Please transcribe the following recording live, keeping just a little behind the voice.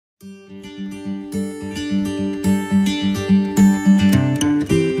Ready?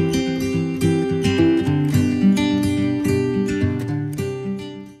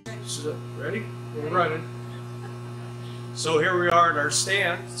 We're running. So here we are at our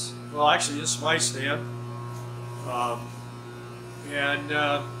stand. Well, actually, this is my stand. We're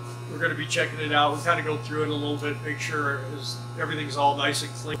going to be checking it out. We'll kind of go through it a little bit, make sure everything's all nice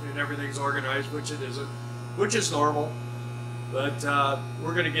and clean and everything's organized, which it isn't, which is normal. But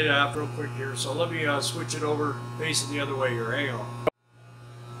we're going to get it out real quick here. So let me switch it over, facing the other way here. Hang on.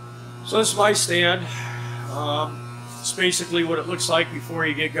 So this is my stand. It's basically what it looks like before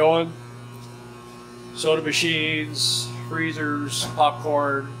you get going. Soda machines, freezers,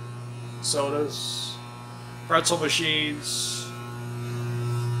 popcorn, sodas, pretzel machines.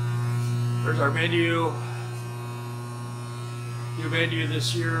 There's our menu. New menu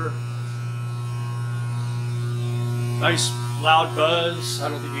this year. Nice loud buzz. I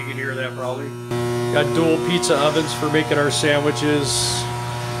don't think you can hear that probably. Got dual pizza ovens for making our sandwiches.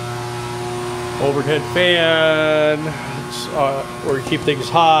 Overhead fan. Where we keep things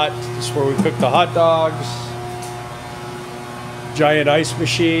hot. This is where we cook the hot dogs. Giant ice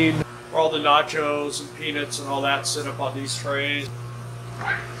machine. Where all the nachos and peanuts and all that sit up on these trays.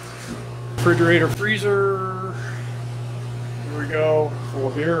 Refrigerator, freezer. Here we go. Full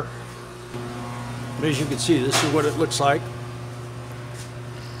here. And as you can see, this is what it looks like.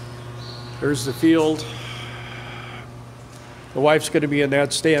 There's the field. The wife's going to be in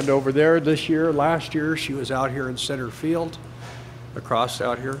that stand over there this year. Last year, she was out here in center field, across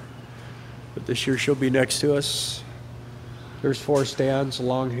out here. But this year, she'll be next to us. There's 4 stands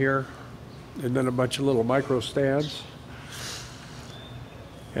along here, and then a bunch of little micro stands.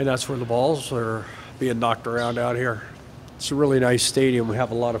 And that's where the balls are being knocked around out here. It's a really nice stadium. We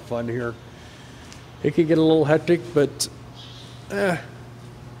have a lot of fun here. It can get a little hectic, but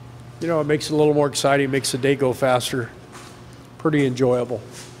you know, it makes it a little more exciting, makes the day go faster. Pretty enjoyable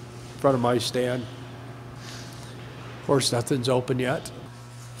in front of my stand. Of course, nothing's open yet.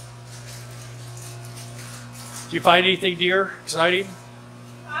 Did you find anything, dear? Exciting?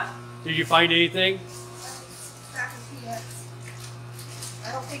 Huh? Did you find anything?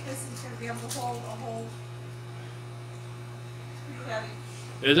 I don't think this is going to be able to hold a whole. Pretty heavy.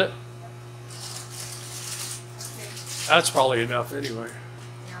 Is it? Okay. That's probably enough anyway.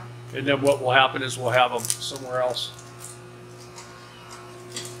 Yeah. And then what will happen is we'll have them somewhere else.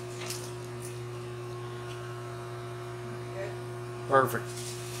 Good. Perfect.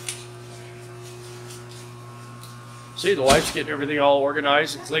 See, the wife's getting everything all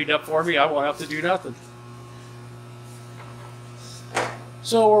organized and cleaned up for me. I won't have to do nothing.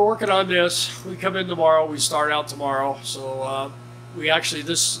 So we're working on this. We come in tomorrow. We start out tomorrow. So we actually,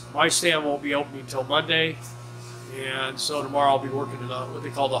 my stand won't be open until Monday. And so tomorrow I'll be working on what they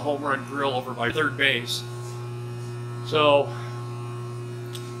call the home run grill over by third base. So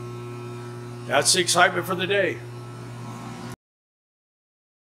that's the excitement for the day.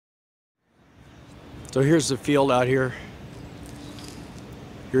 So here's the field out here.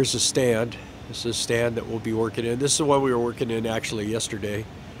 Here's the stand. This is a stand that we'll be working in. This is the one we were working in actually yesterday.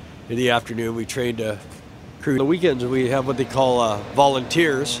 In the afternoon, we trained a crew. On the weekends, we have what they call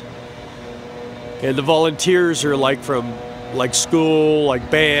volunteers. And the volunteers are like from school,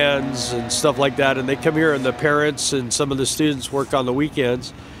 like bands and stuff like that. And they come here, and the parents and some of the students work on the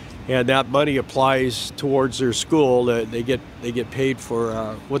weekends. And that money applies towards their school. They get paid for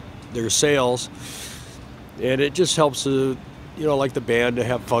what their sales. And it just helps the, you know, like the band to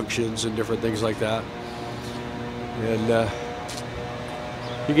have functions and different things like that. And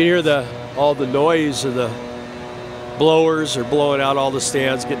you can hear all the noise of the blowers are blowing out all the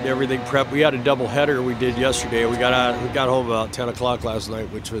stands, getting everything prepped. We had a double header we did yesterday. We got home about 10 o'clock last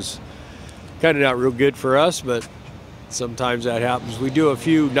night, which was kind of not real good for us, but sometimes that happens. We do a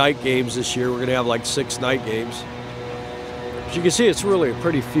few night games this year. We're going to have like 6 night games. As you can see, it's really a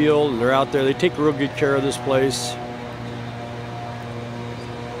pretty field. They're out there. They take real good care of this place.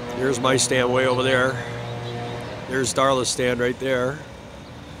 There's my stand way over there. There's Darla's stand right there.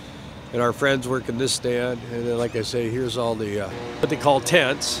 And our friends working this stand. And then, like I say, here's all the, what they call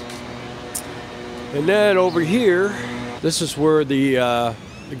tents. And then over here, this is where the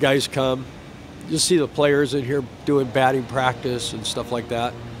guys come. You'll see the players in here doing batting practice and stuff like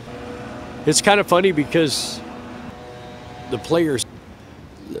that. It's kind of funny because the players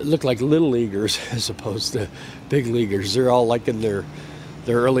look like little leaguers as opposed to big leaguers. They're all like in their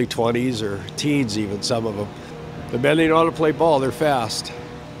early 20s or teens even, some of them. But man, they know how to play ball. They're fast.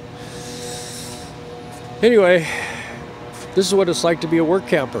 Anyway, this is what it's like to be a work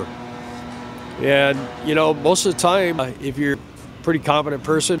camper. And, you know, most of the time, if you're pretty competent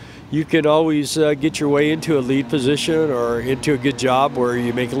person, you can always get your way into a lead position or into a good job where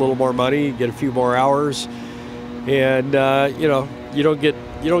you make a little more money, get a few more hours, and you know, you don't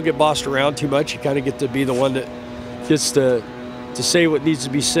get bossed around too much. You kind of get to be the one that gets to say what needs to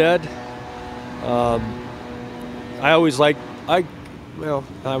be said. I always like, well,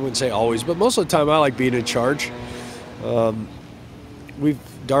 I wouldn't say always, but most of the time I like being in charge.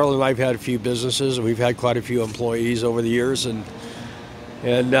 Darla and I've had a few businesses, and we've had quite a few employees over the years, and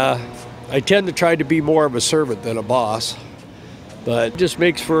I tend to try to be more of a servant than a boss. But it just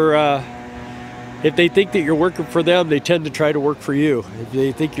makes for, if they think that you're working for them, they tend to try to work for you. If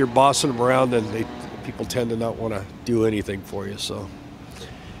they think you're bossing them around, then people tend to not want to do anything for you. So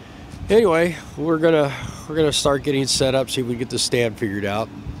anyway, we're gonna start getting set up, see if we get the stand figured out,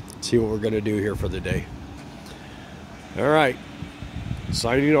 see what we're gonna do here for the day. All right,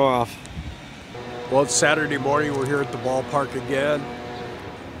 signing off. Well, it's Saturday morning. We're here at the ballpark again.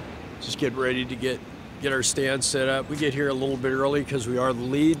 Just getting ready to get our stand set up. We get here a little bit early because we are the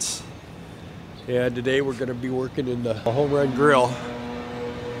leads. And today we're going to be working in the home run grill.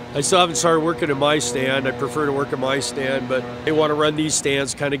 I still haven't started working in my stand. I prefer to work in my stand, but they want to run these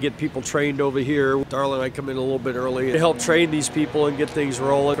stands, kind of get people trained over here. Darla and I come in a little bit early to help train these people and get things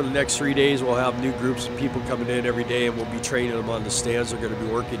rolling. For the next 3 days, we'll have new groups of people coming in every day, and we'll be training them on the stands they're going to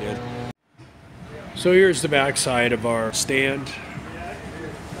be working in. So here's the back side of our stand.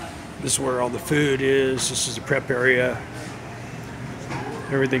 This is where all the food is. This is the prep area.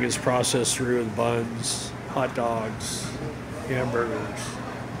 Everything is processed through, the buns, hot dogs, hamburgers,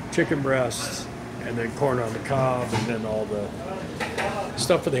 chicken breasts, and then corn on the cob, and then all the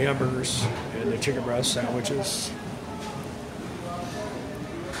stuff for the hamburgers and the chicken breast sandwiches.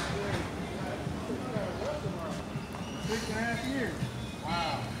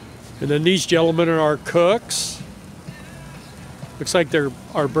 And then these gentlemen are our cooks. Looks like they're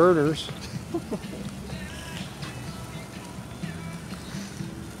our burners.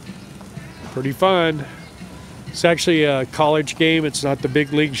 Pretty fun. It's actually a college game. It's not the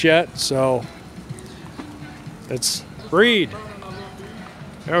big leagues yet, so let's read.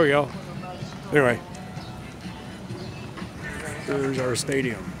 There we go. Anyway, there's our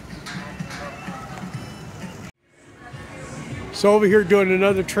stadium. So over here doing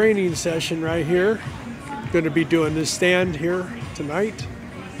another training session right here. Going to be doing this stand here tonight,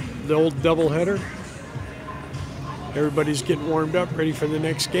 the old doubleheader. Everybody's getting warmed up, ready for the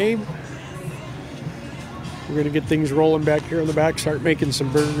next game. We're going to get things rolling back here in the back, start making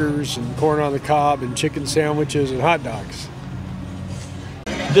some burgers and corn on the cob and chicken sandwiches and hot dogs.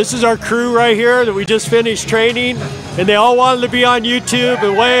 This is our crew right here that we just finished training, and they all wanted to be on YouTube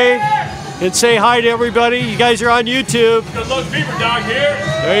and wave and say hi to everybody. You guys are on YouTube. Good luck, Beaver Dog here.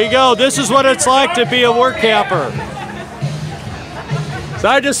 There you go. This is what it's like to be a work camper. So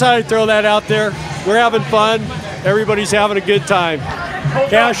I decided to throw that out there. We're having fun. Everybody's having a good time.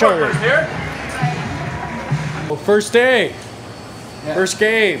 Cash over here. Well, first day. Yeah. First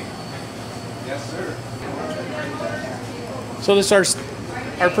game. Yes, sir. So this is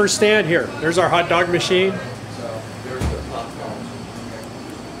our first stand here. There's our hot dog machine. So there's the popcorn.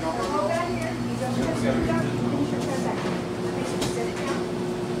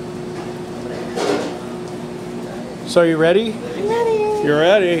 So you ready? Ready. You're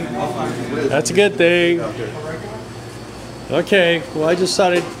ready. That's a good thing. Okay, well I just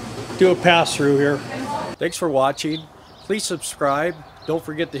thought I'd do a pass through here. Thanks for watching. Please subscribe. Don't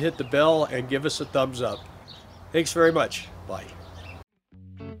forget to hit the bell and give us a thumbs up. Thanks very much. Bye.